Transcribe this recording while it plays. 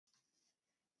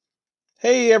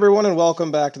Hey everyone, and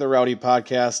welcome back to the Rowdy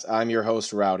Podcast. I'm your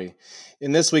host, Rowdy.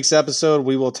 In this week's episode,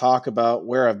 we will talk about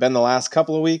where I've been the last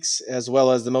couple of weeks, as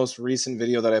well as the most recent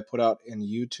video that I put out in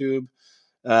YouTube.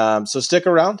 So stick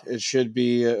around. It should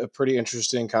be a pretty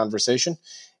interesting conversation.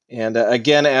 And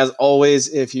again, as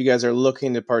always, if you guys are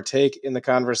looking to partake in the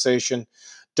conversation,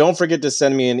 don't forget to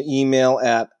send me an email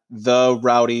at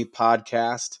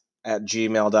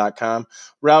therowdypodcast@gmail.com.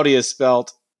 Rowdy is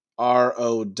spelled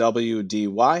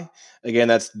ROWDY. Again,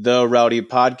 that's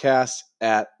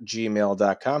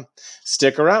therowdypodcast@gmail.com.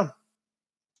 Stick around.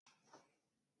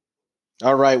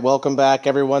 All right, welcome back,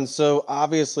 everyone. So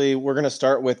obviously, we're going to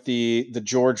start with the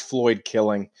George Floyd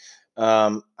killing.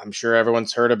 I'm sure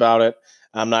everyone's heard about it.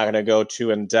 I'm not going to go too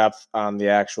in depth on the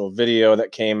actual video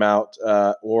that came out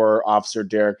or Officer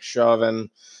Derek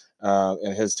Chauvin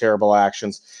and his terrible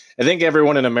actions. I think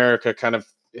everyone in America kind of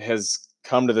has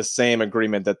come to the same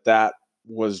agreement that that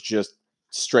was just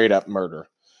straight up murder.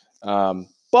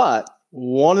 But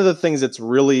one of the things that's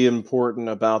really important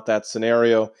about that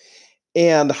scenario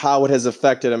and how it has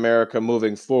affected America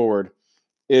moving forward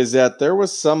is that there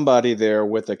was somebody there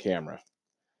with a camera,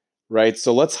 right?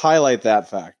 So let's highlight that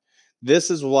fact.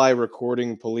 This is why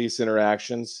recording police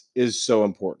interactions is so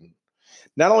important.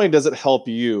 Not only does it help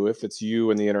you, if it's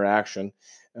you in the interaction,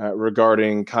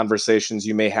 regarding conversations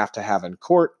you may have to have in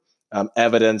court,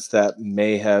 evidence that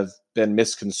may have been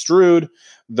misconstrued,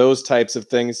 those types of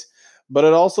things, but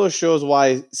it also shows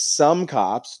why some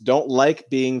cops don't like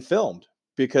being filmed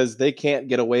because they can't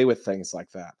get away with things like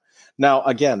that. Now,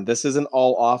 again, this isn't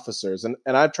all officers, and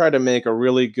I've tried to make a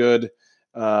really good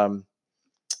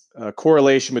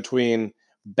correlation between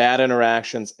bad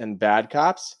interactions and bad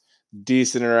cops,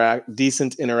 decent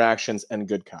interactions and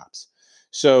good cops.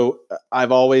 So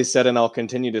I've always said, and I'll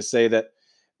continue to say, that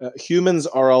humans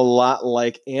are a lot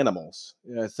like animals.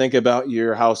 Think about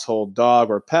your household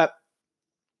dog or pet.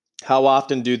 How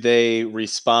often do they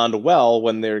respond well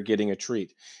when they're getting a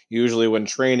treat? Usually when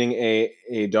training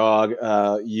a dog,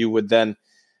 you would then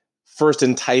first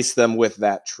entice them with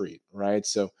that treat, right?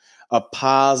 So a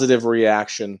positive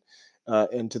reaction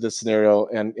into the scenario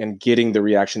and getting the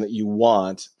reaction that you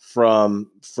want from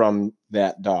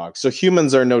that dog. So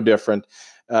humans are no different.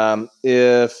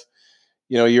 If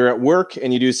you're at work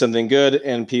and you do something good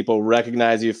and people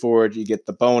recognize you for it, you get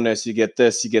the bonus, you get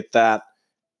this, you get that,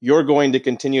 you're going to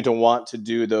continue to want to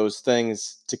do those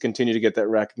things to continue to get that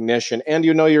recognition, and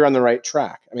you're on the right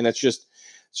track. I mean, it's just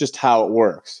how it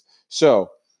works.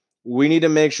 So we need to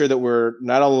make sure that we're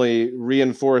not only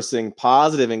reinforcing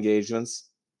positive engagements,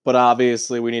 but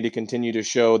obviously we need to continue to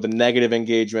show the negative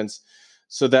engagements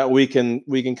so that we can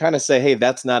kind of say, hey,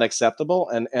 that's not acceptable.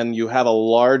 And you have a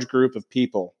large group of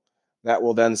people that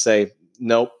will then say,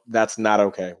 nope, that's not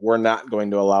okay. We're not going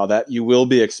to allow that. You will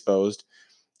be exposed,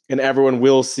 and everyone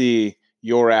will see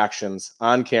your actions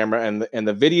on camera, and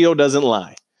the video doesn't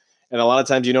lie. And a lot of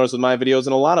times you notice with my videos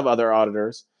and a lot of other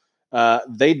auditors,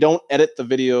 they don't edit the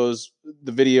video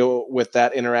with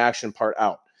that interaction part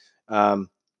out.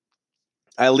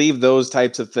 I leave those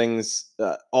types of things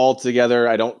all together.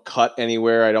 I don't cut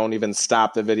anywhere. I don't even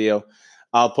stop the video.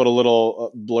 I'll put a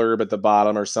little blurb at the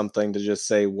bottom or something to just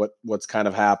say what's kind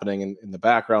of happening in the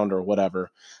background or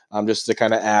whatever, just to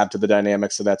kind of add to the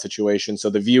dynamics of that situation so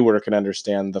the viewer can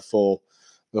understand the full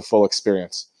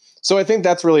experience. So I think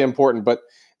that's really important. But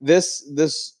this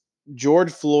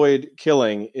George Floyd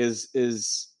killing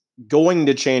is going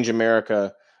to change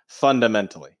America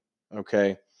fundamentally.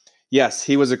 Okay. Yes,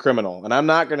 he was a criminal. And I'm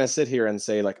not going to sit here and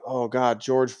say like, oh God,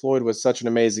 George Floyd was such an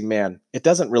amazing man. It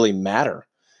doesn't really matter.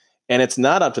 And it's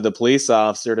not up to the police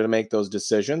officer to make those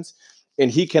decisions. And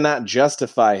he cannot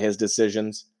justify his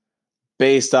decisions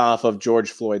based off of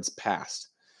George Floyd's past.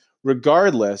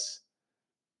 Regardless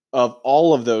of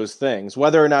all of those things,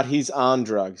 whether or not he's on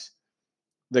drugs,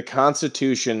 the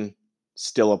Constitution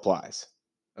still applies.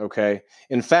 Okay?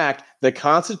 In fact, the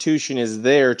Constitution is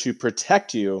there to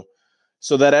protect you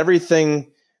so that everything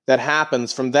that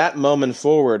happens from that moment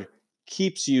forward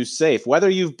keeps you safe. Whether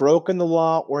you've broken the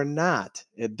law or not,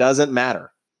 it doesn't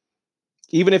matter.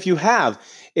 Even if you have,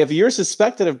 if you're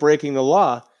suspected of breaking the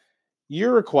law,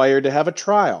 you're required to have a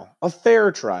trial, a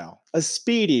fair trial, a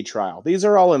speedy trial. These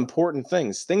are all important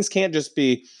things. Things can't just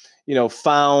be,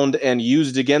 found and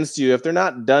used against you if they're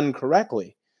not done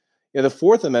correctly. The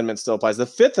Fourth Amendment still applies. The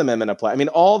Fifth Amendment applies. I mean,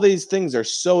 all these things are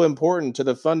so important to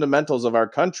the fundamentals of our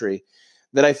country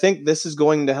that I think this is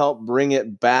going to help bring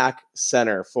it back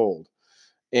center fold.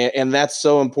 And that's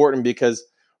so important because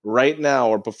right now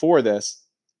or before this,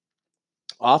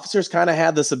 officers kind of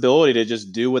had this ability to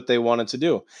just do what they wanted to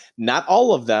do. Not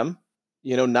all of them,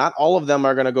 not all of them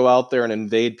are going to go out there and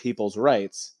invade people's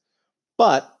rights.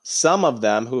 But some of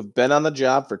them who have been on the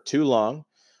job for too long,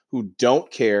 who don't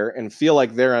care and feel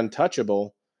like they're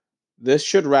untouchable, this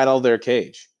should rattle their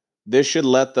cage. This should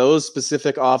let those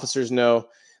specific officers know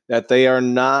that they are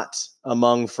not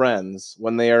among friends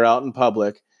when they are out in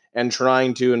public and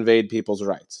trying to invade people's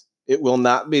rights. It will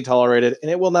not be tolerated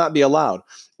and it will not be allowed.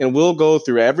 And we'll go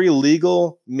through every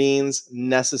legal means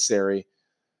necessary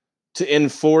to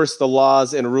enforce the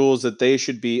laws and rules that they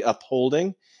should be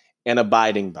upholding and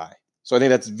abiding by. So I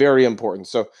think that's very important.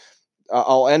 So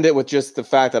I'll end it with just the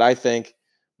fact that I think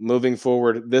moving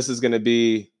forward, this is going to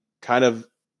be kind of,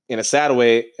 in a sad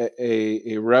way,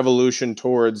 a revolution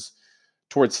towards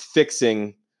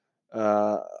fixing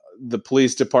uh, the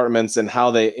police departments and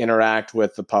how they interact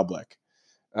with the public.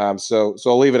 So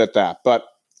I'll leave it at that. But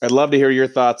I'd love to hear your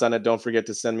thoughts on it. Don't forget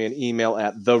to send me an email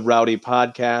at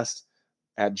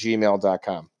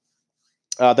therowdypodcast@gmail.com.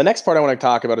 The next part I want to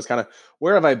talk about is kind of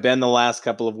where have I been the last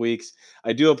couple of weeks.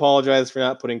 I do apologize for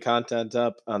not putting content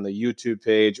up on the YouTube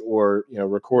page or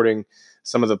recording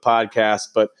some of the podcasts,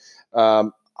 but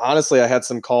honestly, I had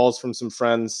some calls from some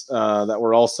friends that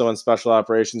were also in special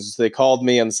operations. They called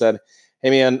me and said, "Hey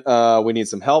man, we need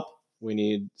some help. We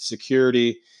need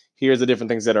security. Here's the different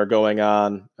things that are going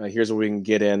on. Here's what we can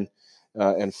get in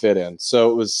and fit in."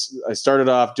 So I started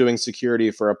off doing security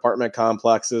for apartment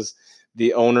complexes.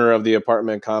 The owner of the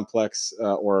apartment complex,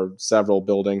 or several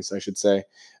buildings, I should say,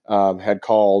 had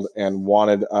called and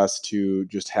wanted us to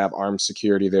just have armed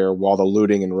security there while the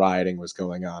looting and rioting was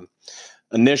going on.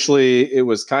 Initially, it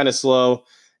was kind of slow. I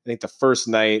think the first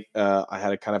night, I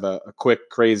had a kind of a quick,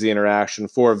 crazy interaction.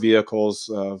 4 vehicles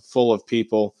full of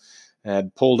people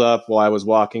had pulled up while I was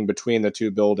walking between the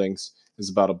 2 buildings. It was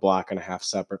about a block and a half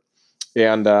separate.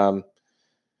 And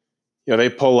they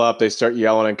pull up, they start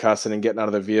yelling and cussing and getting out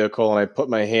of the vehicle. And I put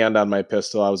my hand on my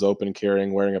pistol. I was open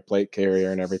carrying, wearing a plate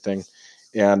carrier and everything.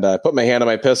 And I put my hand on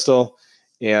my pistol.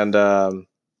 And,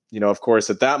 of course,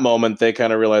 at that moment, they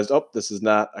kind of realized, oh, this is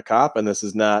not a cop and this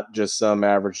is not just some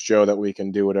average Joe that we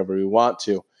can do whatever we want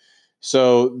to.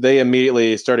 So they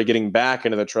immediately started getting back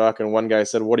into the truck. And one guy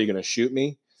said, "What, are you going to shoot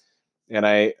me?" And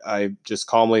I just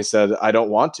calmly said, "I don't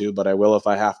want to, but I will if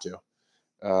I have to."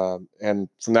 And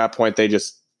from that point,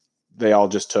 they all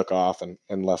just took off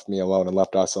and left me alone and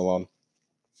left us alone.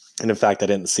 And in fact, I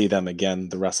didn't see them again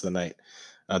the rest of the night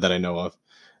that I know of.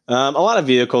 A lot of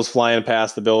vehicles flying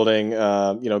past the building,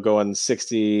 going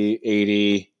 60,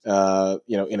 80, in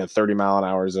a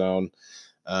 30-mile-an-hour zone,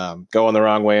 going the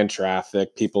wrong way in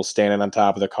traffic, people standing on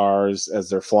top of the cars as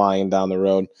they're flying down the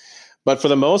road. But for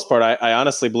the most part, I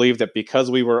honestly believe that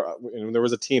because there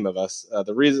was a team of us,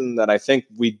 the reason that I think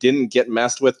we didn't get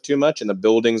messed with too much and the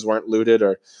buildings weren't looted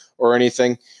or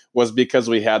anything was because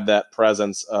we had that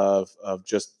presence of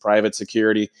just private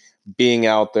security being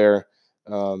out there,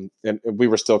 and we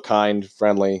were still kind,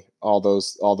 friendly, all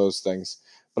those things.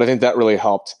 But I think that really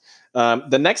helped.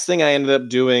 The next thing I ended up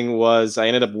doing was I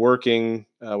ended up working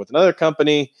with another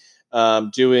company,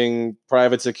 doing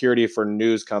private security for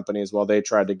news companies while they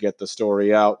tried to get the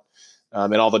story out,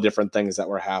 and all the different things that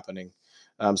were happening.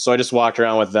 So I just walked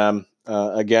around with them.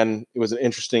 Again, it was an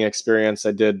interesting experience.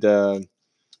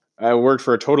 I worked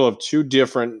for a total of 2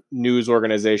 different news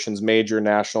organizations, major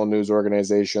national news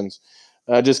organizations,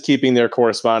 just keeping their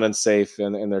correspondents safe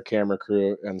and their camera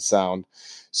crew and sound.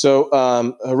 So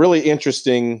a really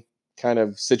interesting kind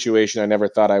of situation I never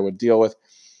thought I would deal with.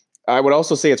 I would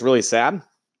also say it's really sad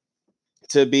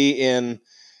to be in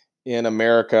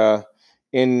America,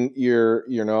 in your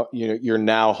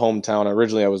now hometown.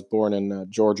 Originally, I was born in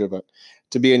Georgia, but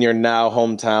to be in your now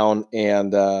hometown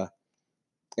and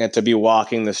to be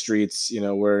walking the streets,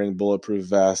 wearing bulletproof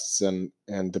vests and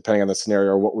depending on the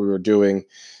scenario or what we were doing,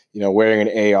 wearing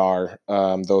an AR,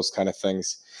 those kind of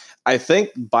things. I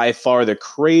think by far the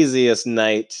craziest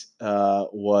night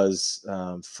was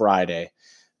Friday.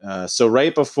 So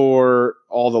right before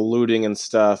all the looting and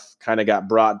stuff kind of got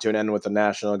brought to an end with the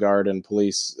National Guard and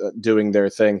police doing their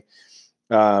thing,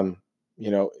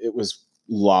 it was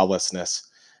lawlessness.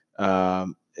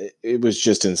 It was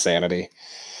just insanity.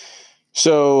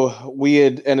 So we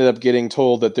had ended up getting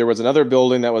told that there was another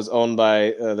building that was owned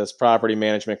by this property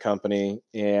management company,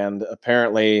 and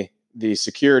apparently the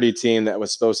security team that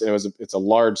was supposed to, it's a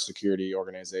large security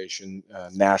organization,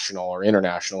 national or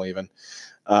international even,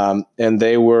 and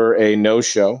they were a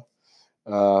no-show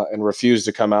and refused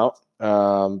to come out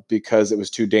because it was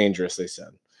too dangerous, they said.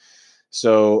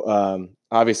 So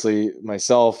obviously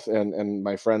myself and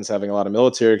my friends having a lot of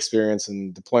military experience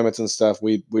and deployments and stuff,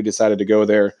 we decided to go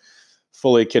there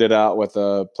fully kitted out with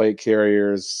plate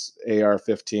carriers,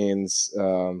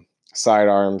 AR-15s,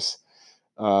 sidearms,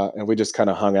 and we just kind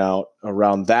of hung out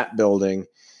around that building.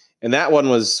 And that one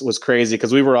was crazy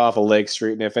because we were off of Lake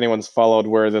Street, and if anyone's followed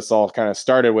where this all kind of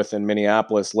started with in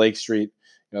Minneapolis, Lake Street,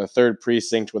 the third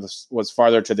precinct was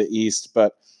farther to the east,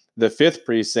 but the fifth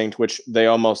precinct, which they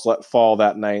almost let fall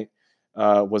that night,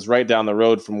 was right down the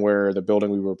road from where the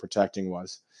building we were protecting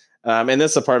was. And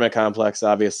this apartment complex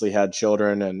obviously had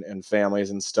children and families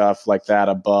and stuff like that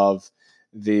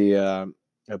the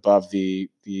above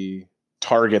the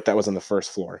target that was on the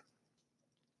first floor.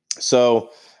 So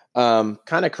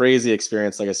kind of crazy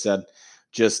experience, like I said,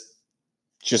 just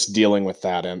dealing with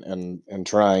that and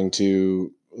trying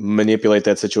to manipulate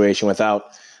that situation without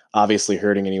obviously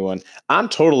hurting anyone. I'm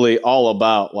totally all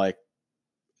about like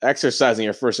exercising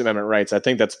your First Amendment rights. I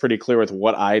think that's pretty clear with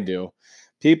what I do.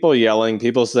 People yelling,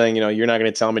 people saying, you're not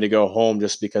going to tell me to go home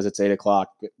just because it's 8 o'clock.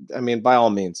 I mean, by all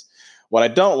means. What I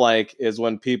don't like is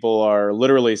when people are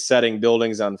literally setting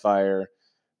buildings on fire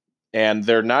and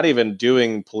they're not even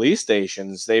doing police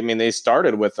stations. They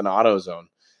started with an auto zone.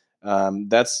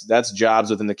 That's jobs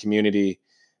within the community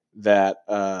that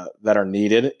are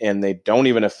needed, and they don't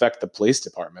even affect the police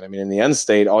department. I mean, in the end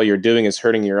state, all you're doing is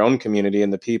hurting your own community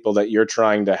and the people that you're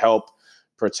trying to help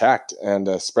protect and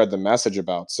spread the message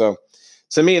about. So,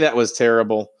 to me, that was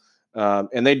terrible.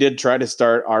 And they did try to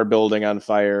start our building on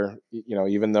fire.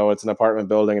 Even though it's an apartment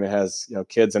building and it has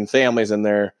kids and families in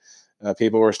there,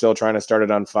 people were still trying to start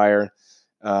it on fire.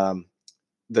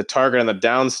 The target on the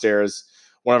downstairs,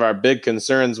 one of our big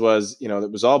concerns was,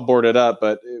 it was all boarded up,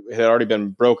 but it had already been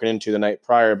broken into the night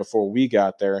prior before we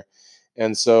got there.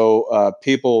 And so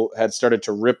people had started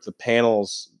to rip the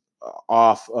panels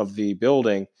off of the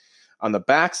building on the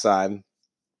backside.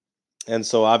 And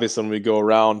so obviously when we go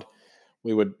around,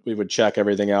 we would check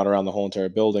everything out around the whole entire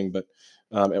building. But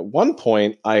at one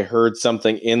point I heard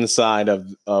something inside of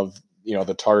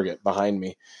the target behind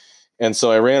me. And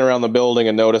so I ran around the building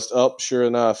and noticed, oh, sure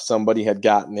enough, somebody had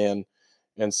gotten in.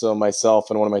 And so myself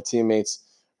and one of my teammates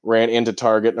ran into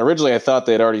Target. And originally I thought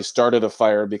they had already started a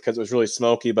fire because it was really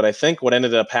smoky. But I think what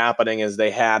ended up happening is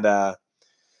they had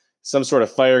some sort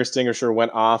of fire extinguisher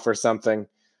went off or something.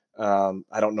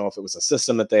 I don't know if it was a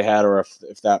system that they had or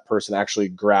if that person actually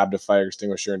grabbed a fire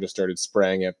extinguisher and just started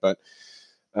spraying it. But,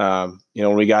 when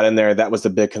we got in there, that was the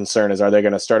big concern is, are they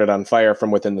going to start it on fire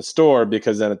from within the store?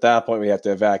 Because then at that point we have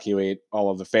to evacuate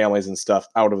all of the families and stuff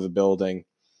out of the building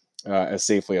as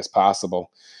safely as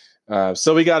possible.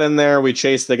 So we got in there, we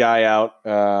chased the guy out.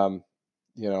 I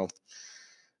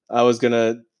was going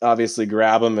to obviously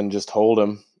grab him and just hold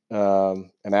him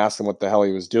and ask him what the hell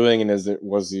he was doing. And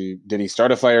did he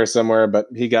start a fire somewhere? But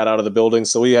he got out of the building.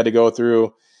 So we had to go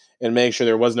through and make sure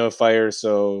there was no fire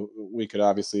so we could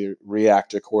obviously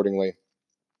react accordingly.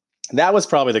 That was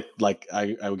probably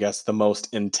I would guess the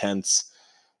most intense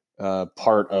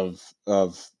part of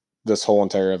this whole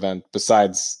entire event,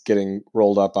 besides getting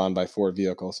rolled up on by 4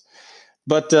 vehicles.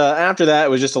 But after that, it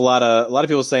was just a lot of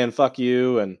people saying "fuck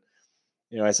you," and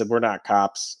I said, "We're not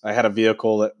cops." I had a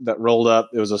vehicle that rolled up.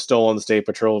 It was a stolen state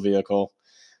patrol vehicle,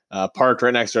 parked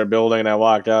right next to our building, and I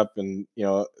walked up, and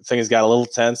things got a little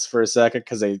tense for a second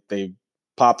because they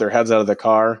popped their heads out of the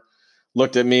car,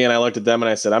 looked at me, and I looked at them, and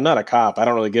I said, "I'm not a cop. I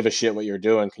don't really give a shit what you're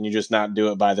doing. Can you just not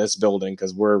do it by this building?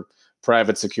 Because we're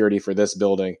private security for this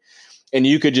building." And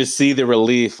you could just see the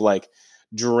relief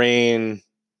drain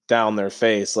down their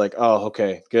face, "Oh,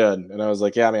 okay, good." And I was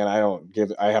like, "Yeah, man,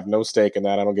 I have no stake in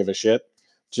that. I don't give a shit.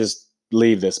 Just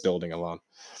leave this building alone."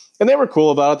 And they were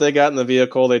cool about it. They got in the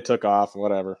vehicle, they took off,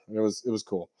 whatever. It was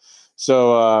cool.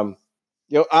 So,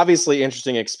 obviously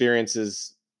interesting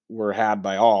experiences were had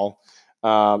by all.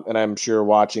 And I'm sure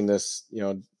watching this,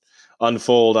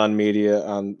 unfold on media,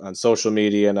 on social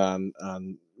media and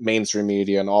on mainstream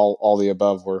media and all the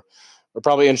above were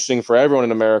probably interesting for everyone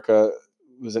in America.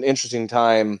 It was an interesting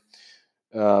time,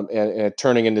 and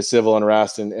turning into civil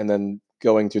unrest and then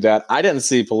going through that. I didn't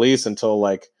see police until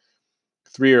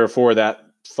 3 or 4 that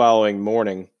following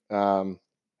morning.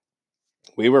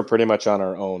 We were pretty much on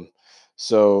our own.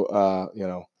 So,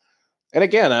 and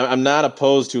again, I'm not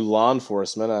opposed to law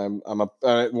enforcement.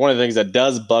 One of the things that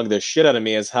does bug the shit out of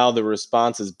me is how the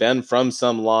response has been from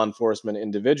some law enforcement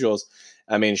individuals.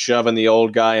 I mean, shoving the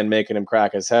old guy and making him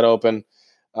crack his head open,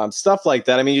 stuff like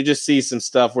that. I mean, you just see some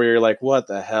stuff where you're like, what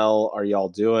the hell are y'all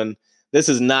doing? This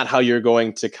is not how you're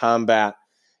going to combat,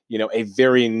 a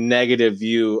very negative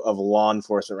view of law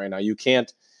enforcement right now. You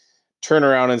can't turn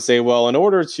around and say, well, in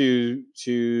order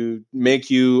to make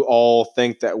you all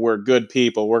think that we're good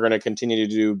people, we're going to continue to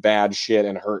do bad shit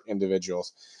and hurt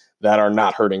individuals that are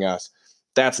not hurting us.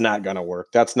 That's not going to work.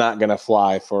 That's not going to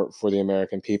fly for the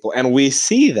American people. And we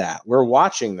see that. We're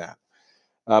watching that.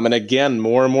 And again,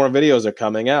 more and more videos are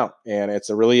coming out. And it's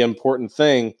a really important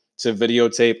thing to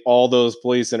videotape all those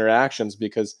police interactions,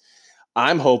 because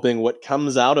I'm hoping what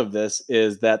comes out of this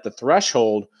is that the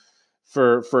threshold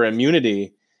for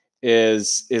immunity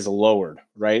is lowered,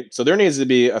 right? So there needs to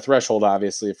be a threshold,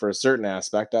 obviously, for a certain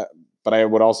aspect, but I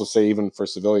would also say even for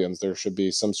civilians, there should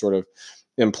be some sort of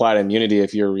implied immunity.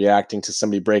 If you're reacting to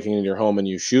somebody breaking into your home and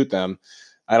you shoot them,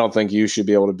 I don't think you should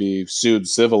be able to be sued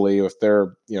civilly if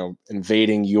they're,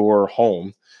 invading your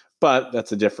home. But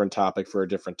that's a different topic for a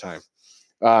different time.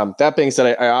 That being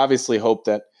said, I obviously hope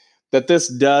that this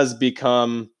does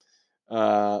become,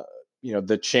 uh,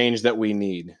 the change that we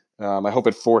need. I hope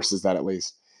it forces that, at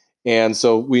least. And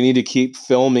so we need to keep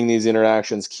filming these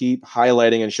interactions, keep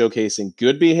highlighting and showcasing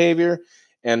good behavior,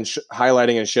 and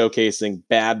highlighting and showcasing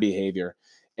bad behavior,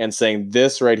 and saying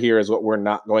this right here is what we're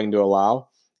not going to allow.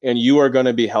 And you are going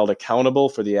to be held accountable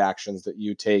for the actions that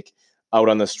you take out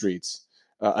on the streets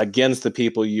against the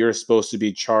people you're supposed to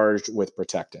be charged with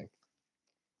protecting.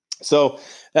 So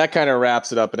that kind of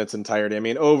wraps it up in its entirety. I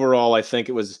mean, overall, I think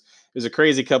it was a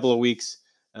crazy couple of weeks.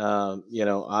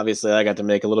 Obviously, I got to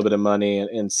make a little bit of money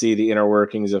and see the inner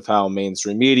workings of how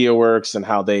mainstream media works and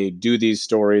how they do these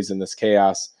stories in this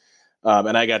chaos.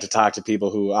 And I got to talk to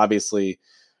people who obviously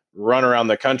run around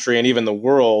the country and even the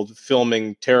world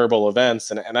filming terrible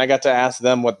events, and I got to ask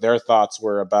them what their thoughts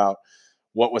were about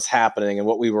what was happening and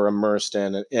what we were immersed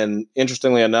in. And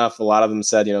interestingly enough, a lot of them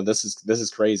said, this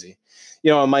is crazy.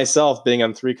 Myself being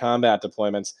on 3 combat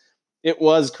deployments, it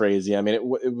was crazy. I mean,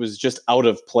 it was just out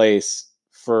of place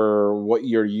for what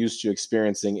you're used to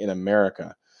experiencing in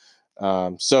America.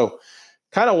 So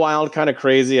kind of wild, kind of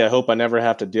crazy. I hope I never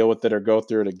have to deal with it or go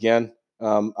through it again.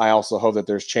 I also hope that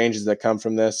there's changes that come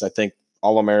from this. I think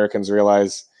all Americans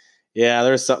realize, yeah,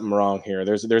 there's something wrong here.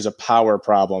 There's a power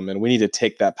problem, and we need to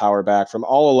take that power back from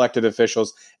all elected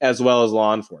officials as well as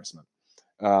law enforcement.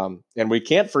 And we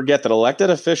can't forget that elected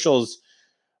officials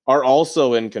are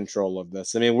also in control of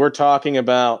this. I mean, we're talking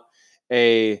about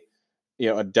a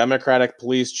Democratic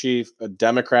police chief, a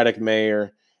Democratic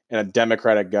mayor, and a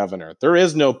Democratic governor. There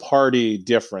is no party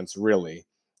difference, really.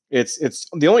 It's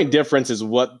the only difference is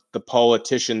what the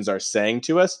politicians are saying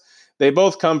to us. They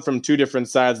both come from 2 different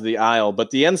sides of the aisle,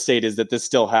 but the end state is that this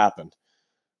still happened,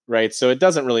 right? So it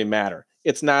doesn't really matter.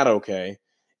 It's not okay,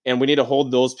 and we need to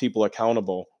hold those people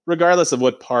accountable, regardless of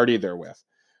what party they're with.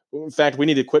 In fact, we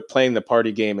need to quit playing the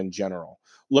party game in general.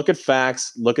 Look at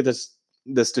facts, look at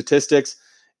the statistics,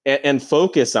 and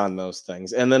focus on those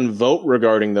things, and then vote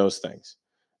regarding those things.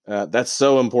 That's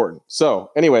so important. So,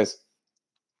 anyways,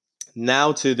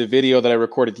 now to the video that I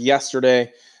recorded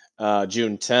yesterday,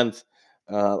 June 10th.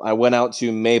 I went out to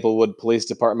Maplewood Police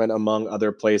Department, among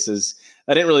other places.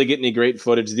 I didn't really get any great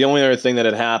footage. The only other thing that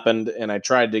had happened, and I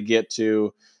tried to get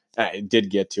to, I did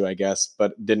get to, I guess,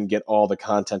 but didn't get all the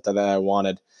content that I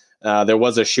wanted. There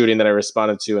was a shooting that I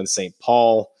responded to in St.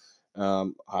 Paul.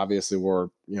 Obviously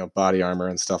wore, body armor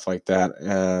and stuff like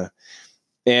that.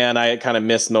 And I kind of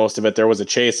missed most of it. There was a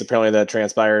chase apparently that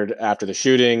transpired after the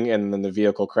shooting, and then the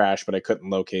vehicle crashed, but I couldn't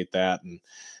locate that, and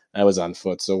I was on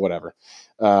foot, so whatever.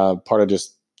 Part of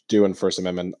just doing First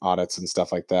Amendment audits and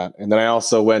stuff like that. And then I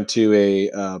also went to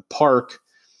a park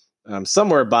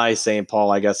somewhere by St.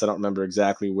 Paul, I guess. I don't remember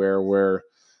exactly where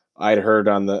I'd heard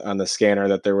on the scanner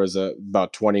that there was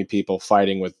about 20 people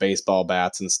fighting with baseball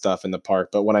bats and stuff in the park.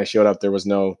 But when I showed up, there was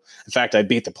no. In fact, I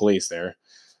beat the police there,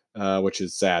 which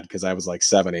is sad because I was like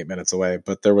 7-8 minutes away.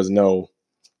 But there was no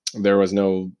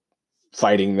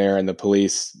fighting there, and the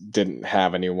police didn't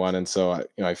have anyone. And so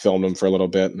I filmed them for a little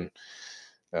bit, and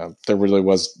there really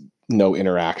was no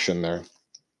interaction there.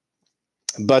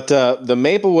 But the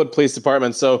Maplewood Police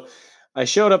Department. So I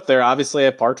showed up there. Obviously,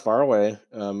 I parked far away,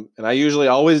 and I usually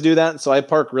always do that. So I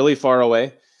park really far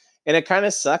away, and it kind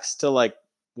of sucks to like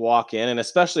walk in, and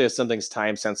especially if something's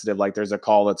time sensitive, like there's a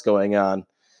call that's going on.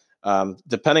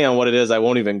 Depending on what it is, I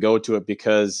won't even go to it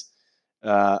because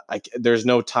there's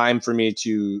no time for me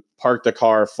to park the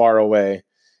car far away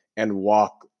and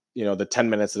walk, the 10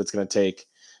 minutes that it's going to take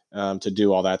to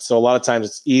do all that. So a lot of times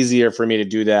it's easier for me to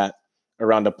do that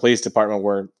around a police department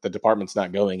where the department's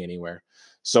not going anywhere.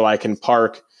 So I can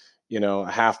park, a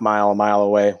a mile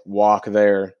away, walk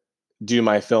there, do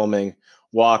my filming,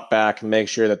 walk back, make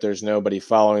sure that there's nobody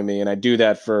following me. And I do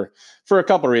that for a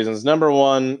couple of reasons. Number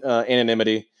one,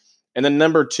 anonymity. And then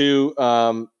number two,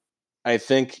 I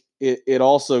think it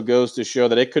also goes to show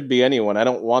that it could be anyone. I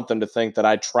don't want them to think that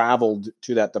I traveled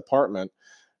to that department.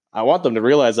 I want them to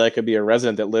realize I could be a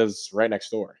resident that lives right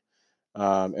next door.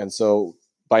 And so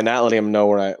by not letting them know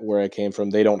where I came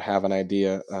from, they don't have an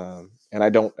idea. And I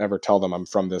don't ever tell them I'm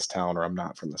from this town or I'm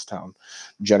not from this town,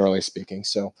 generally speaking.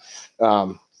 So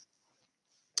I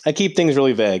keep things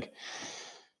really vague.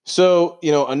 So,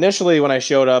 initially when I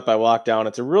showed up, I walked down.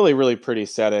 It's a really, really pretty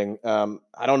setting.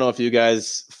 I don't know if you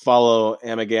guys follow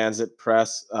Amagansett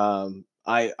Press.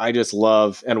 I just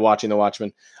love and watching The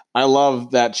Watchmen. I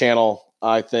love that channel.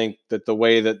 I think that the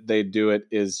way that they do it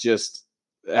is just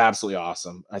absolutely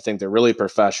awesome. I think they're really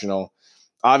professional.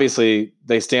 Obviously,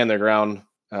 they stand their ground,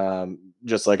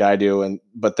 just like I do,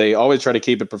 but they always try to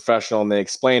keep it professional and they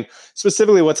explain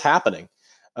specifically what's happening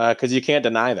because you can't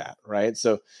deny that, right?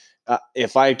 So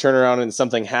if I turn around and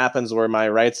something happens where my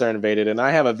rights are invaded, and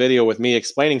I have a video with me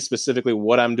explaining specifically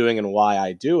what I'm doing and why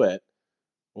I do it,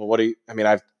 well, what do you? I mean,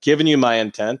 I've given you my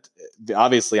intent.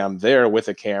 Obviously, I'm there with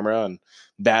a camera and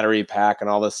battery pack and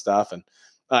all this stuff, and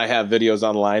I have videos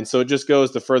online. So it just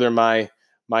goes to further my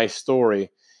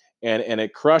story, and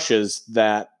it crushes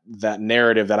that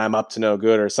narrative that I'm up to no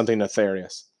good or something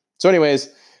nefarious. So, anyways,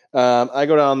 I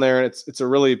go down there, and it's a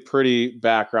really pretty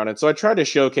background, and so I tried to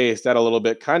showcase that a little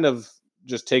bit, kind of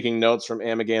just taking notes from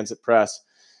Amagansett Press,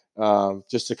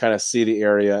 just to kind of see the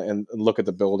area and look at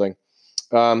the building.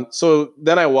 So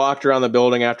then I walked around the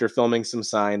building after filming some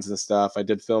signs and stuff. I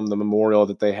did film the memorial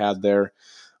that they had there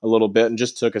a little bit and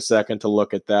just took a second to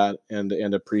look at that and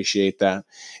appreciate that.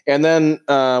 And then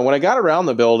when I got around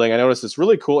the building, I noticed this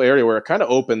really cool area where it kind of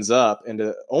opens up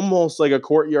into almost like a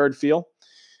courtyard feel.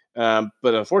 But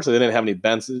unfortunately, they didn't have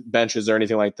any benches or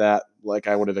anything like that, like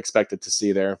I would have expected to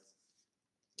see there.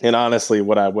 And honestly,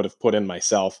 what I would have put in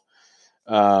myself.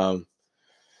 Um,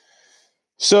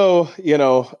 So,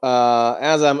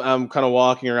 as I'm kind of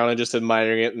walking around and just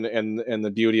admiring it and the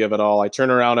beauty of it all, I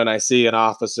turn around and I see an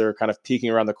officer kind of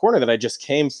peeking around the corner that I just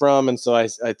came from. And so I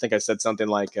think I said something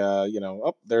like,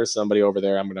 oh, there's somebody over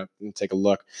there. I'm going to take a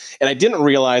look. And I didn't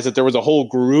realize that there was a whole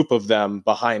group of them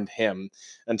behind him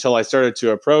until I started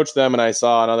to approach them and I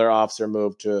saw another officer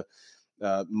move to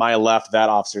my left, that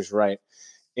officer's right.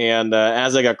 And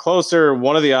as I got closer,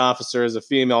 one of the officers, a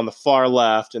female on the far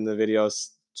left in the video,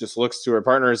 just looks to her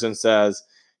partners and says,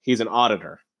 "He's an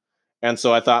auditor." And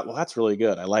so I thought, well, that's really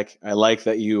good. I like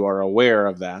that you are aware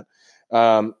of that.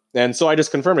 And so I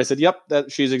just confirmed. I said, "Yep,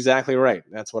 that she's exactly right.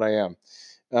 That's what I am."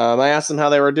 I asked them how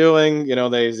they were doing.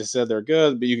 They just said they're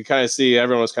good, but you can kind of see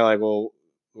everyone was kind of like,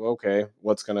 "Well, okay,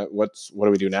 what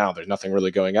do we do now? There's nothing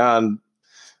really going on.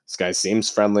 This guy seems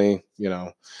friendly.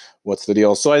 What's the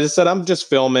deal?" So I just said, "I'm just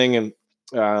filming." And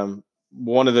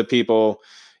one of the people,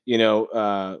 you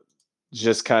know,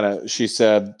 just kind of, she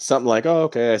said something like, "Oh,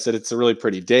 okay." I said, "It's a really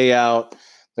pretty day out."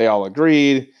 They all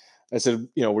agreed. I said,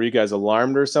 "Were you guys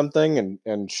alarmed or something?"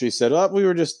 And she said, "Oh, we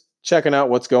were just checking out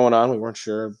what's going on. We weren't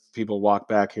sure. People walk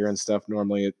back here and stuff.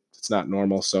 Normally, it's not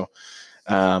normal." So,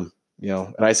 and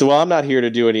I said, "Well, I'm not here to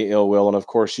do any ill will." And of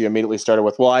course, she immediately started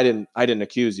with, "Well, I didn't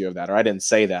accuse you of that, or I didn't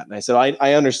say that." And I said,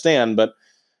 I understand, but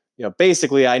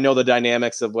basically, I know the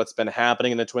dynamics of what's been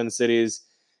happening in the Twin Cities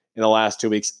in the last 2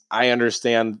 weeks. I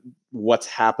understand what's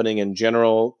happening in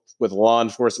general with law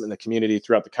enforcement in the community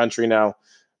throughout the country now.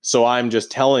 So I'm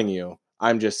just telling you,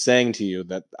 I'm just saying to you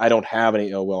that I don't have any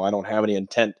ill will. I don't have any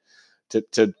intent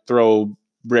to throw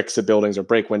bricks at buildings or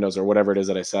break windows or whatever it is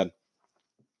that I said.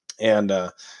 And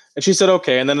she said,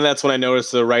 "Okay." And then that's when I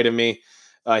noticed to the right of me,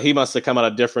 he must have come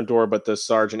out a different door, but the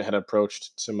sergeant had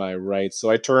approached to my right. So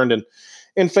I turned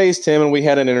and faced him, and we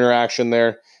had an interaction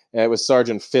there. It was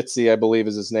Sergeant Fitzy, I believe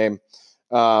is his name.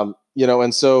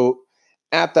 And so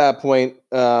at that point,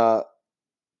 I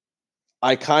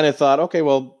kind of thought, okay,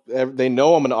 well, they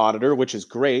know I'm an auditor, which is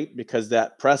great because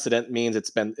that precedent means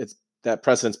that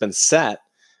precedent's been set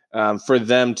for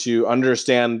them to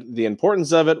understand the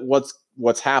importance of it,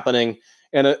 what's happening,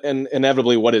 and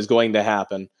inevitably what is going to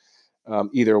happen.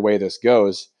 Either way this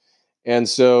goes. And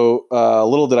so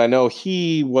little did I know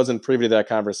he wasn't privy to that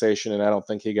conversation, and I don't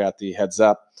think he got the heads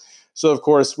up. So of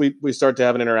course we start to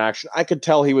have an interaction. I could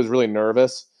tell he was really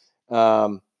nervous,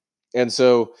 and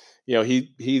so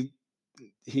he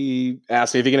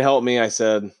asked me if he can help me. I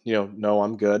said, "No,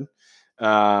 I'm good."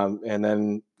 And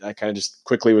then I kind of just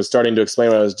quickly was starting to explain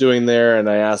what I was doing there, and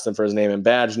I asked him for his name and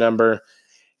badge number,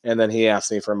 and then he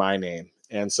asked me for my name.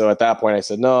 And so at that point, I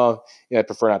said, "No, I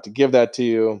prefer not to give that to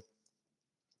you."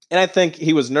 And I think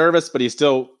he was nervous, but he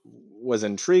still was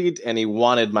intrigued, and he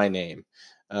wanted my name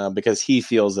because he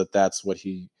feels that that's what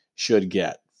he should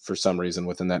get for some reason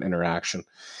within that interaction.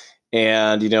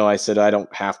 And I said, "I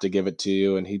don't have to give it to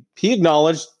you," and he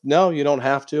acknowledged, "No, you don't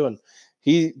have to." And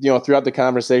he, throughout the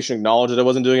conversation, acknowledged that I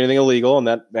wasn't doing anything illegal and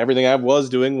that everything I was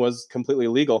doing was completely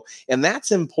legal. And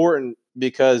that's important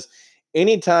because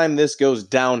anytime this goes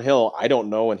downhill, I don't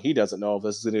know, and he doesn't know if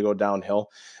this is going to go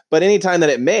downhill, but anytime that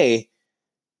it may,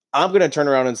 I'm going to turn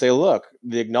around and say, "Look,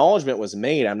 the acknowledgement was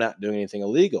made. I'm not doing anything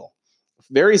illegal."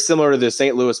 very similar to the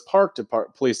St. Louis Park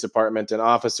Police Department and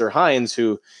Officer Hines,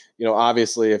 who,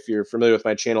 obviously, if you're familiar with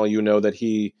my channel, that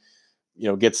he,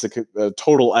 gets a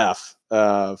total F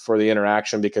for the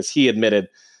interaction, because he admitted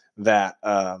that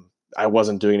I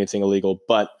wasn't doing anything illegal,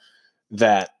 but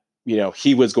that,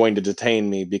 he was going to detain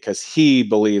me because he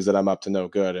believes that I'm up to no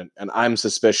good, and I'm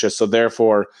suspicious. So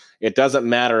therefore, it doesn't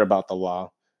matter about the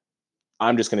law.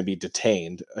 I'm just going to be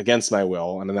detained against my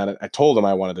will. And then I told him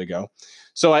I wanted to go.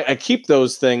 So I keep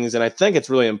those things. And I think it's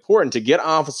really important to get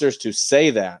officers to say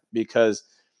that, because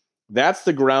that's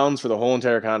the grounds for the whole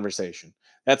entire conversation.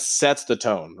 That sets the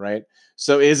tone, right?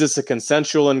 So is this a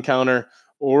consensual encounter,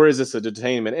 or is this a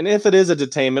detainment? And if it is a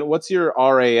detainment, what's your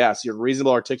RAS, your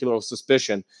reasonable articulable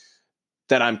suspicion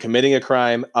that I'm committing a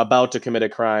crime, about to commit a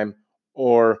crime,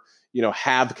 or,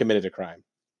 have committed a crime?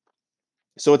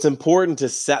 So it's important to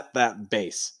set that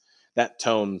base, that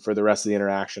tone for the rest of the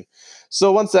interaction.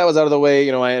 So once that was out of the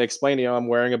way, I had explained, I'm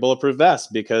wearing a bulletproof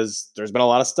vest because there's been a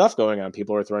lot of stuff going on.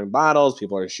 People are throwing bottles,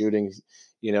 people are shooting,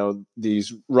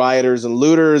 these rioters and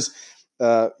looters,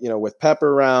 with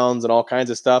pepper rounds and all kinds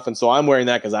of stuff. And so I'm wearing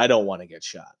that because I don't want to get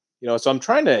shot. So I'm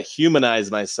trying to humanize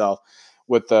myself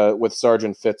with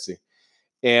Sergeant Fitzy.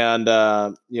 And,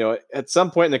 at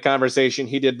some point in the conversation,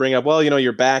 he did bring up, well,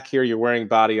 you're back here, you're wearing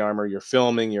body armor, you're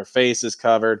filming, your face is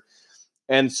covered.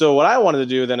 And so what I wanted to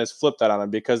do then is flip that on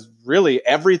him, because really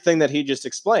everything that he just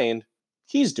explained,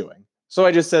 he's doing. So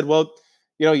I just said, well,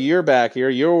 you're back here,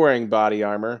 you're wearing body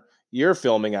armor, you're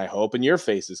filming, I hope, and your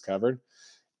face is covered.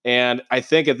 And I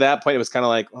think at that point, it was kind of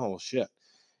like, oh, shit.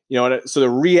 So the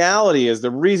reality is, the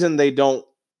reason they don't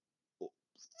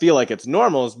feel like it's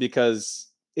normal is because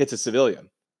it's a civilian,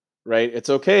 right? It's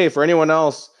okay for anyone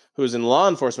else who's in law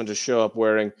enforcement to show up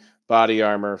wearing body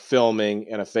armor, filming,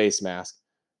 and a face mask,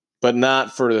 but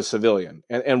not for the civilian.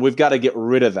 And we've got to get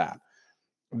rid of that.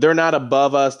 They're not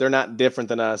above us. They're not different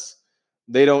than us.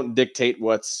 They don't dictate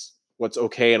what's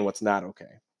okay and what's not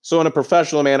okay. So in a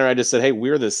professional manner, I just said, hey,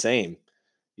 we're the same.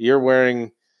 You're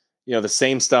wearing, the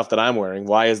same stuff that I'm wearing.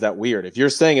 Why is that weird? If you're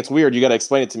saying it's weird, you got to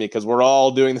explain it to me, because we're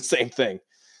all doing the same thing.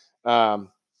 So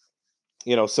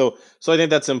I think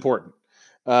that's important.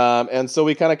 And so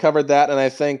we kind of covered that. And I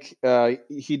think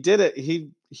he did it.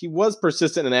 He was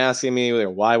persistent in asking me,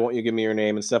 why won't you give me your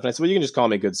name and stuff? And I said, well, you can just call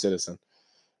me Good Citizen.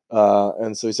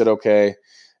 And so he said, okay.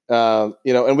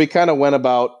 And we kind of went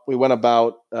about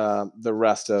the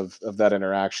rest of that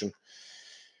interaction.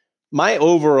 My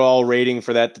overall rating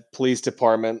for that police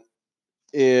department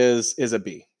is a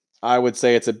B. I would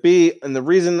say it's a B. And the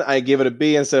reason I give it a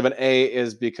B instead of an A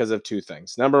is because of two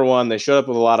things. Number one, they showed up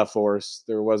with a lot of force.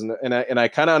 There wasn't, and I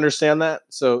kind of understand that.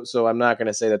 So I'm not going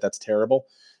to say that that's terrible.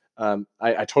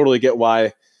 I totally get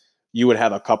why you would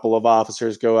have a couple of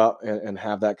officers go out and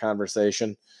have that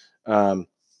conversation.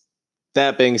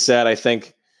 That being said, I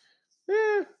think,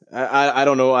 I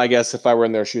don't know. I guess if I were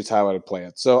in their shoes, how I would play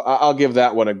it. So I'll give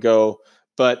that one a go.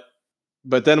 But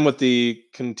then with the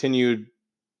continued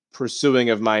pursuing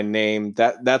of my name,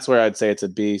 that's where I'd say it's a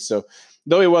B. So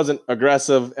though he wasn't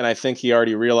aggressive, and I think he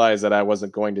already realized that I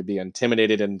wasn't going to be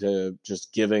intimidated into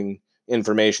just giving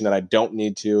information that I don't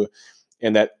need to,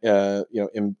 and that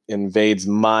invades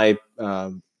my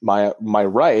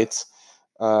rights.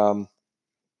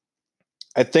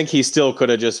 I think he still could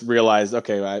have just realized,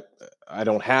 okay, I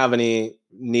don't have any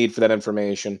need for that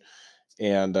information.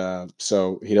 And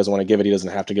so he doesn't want to give it. He doesn't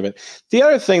have to give it. The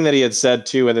other thing that he had said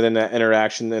too, and then in that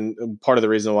interaction, and part of the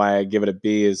reason why I give it a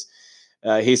B is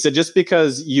he said, just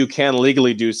because you can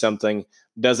legally do something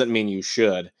doesn't mean you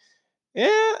should.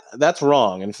 Yeah, that's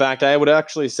wrong. In fact, I would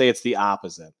actually say it's the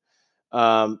opposite.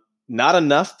 Not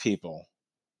enough people,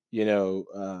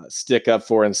 stick up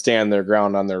for and stand their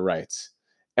ground on their rights.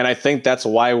 And I think that's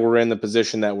why we're in the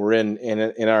position that we're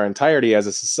in our entirety as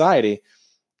a society,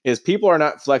 is people are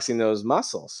not flexing those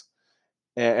muscles,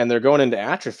 and they're going into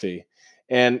atrophy.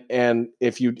 And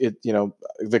if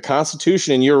the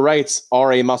Constitution and your rights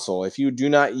are a muscle. If you do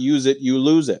not use it, you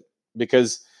lose it,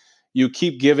 because you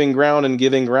keep giving ground and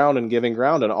giving ground and giving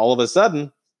ground. And all of a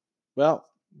sudden, well,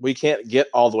 we can't get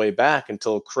all the way back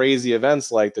until crazy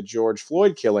events like the George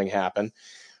Floyd killing happen.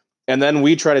 And then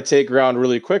we try to take ground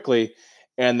really quickly,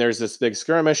 and there's this big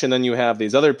skirmish. And then you have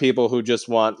these other people who just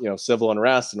want, civil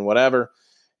unrest and whatever,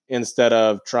 instead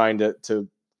of trying to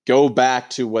go back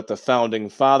to what the founding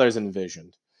fathers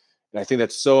envisioned. And I think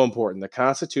that's so important. The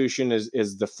Constitution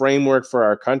is the framework for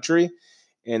our country.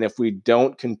 And if we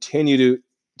don't continue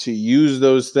to use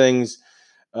those things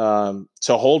to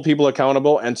hold people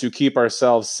accountable and to keep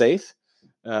ourselves safe,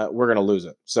 we're going to lose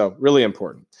it. So really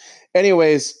important.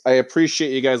 Anyways, I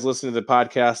appreciate you guys listening to the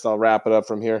podcast. I'll wrap it up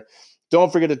from here.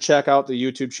 Don't forget to check out the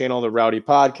YouTube channel, The Rowdy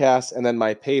Podcast, and then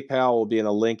my PayPal will be in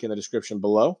a link in the description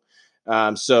below.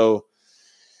 So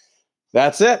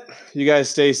that's it. You guys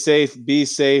stay safe, be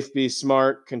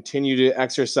smart, continue to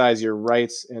exercise your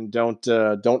rights, and don't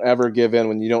ever give in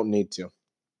when you don't need to.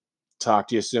 Talk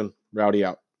to you soon. Rowdy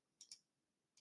out.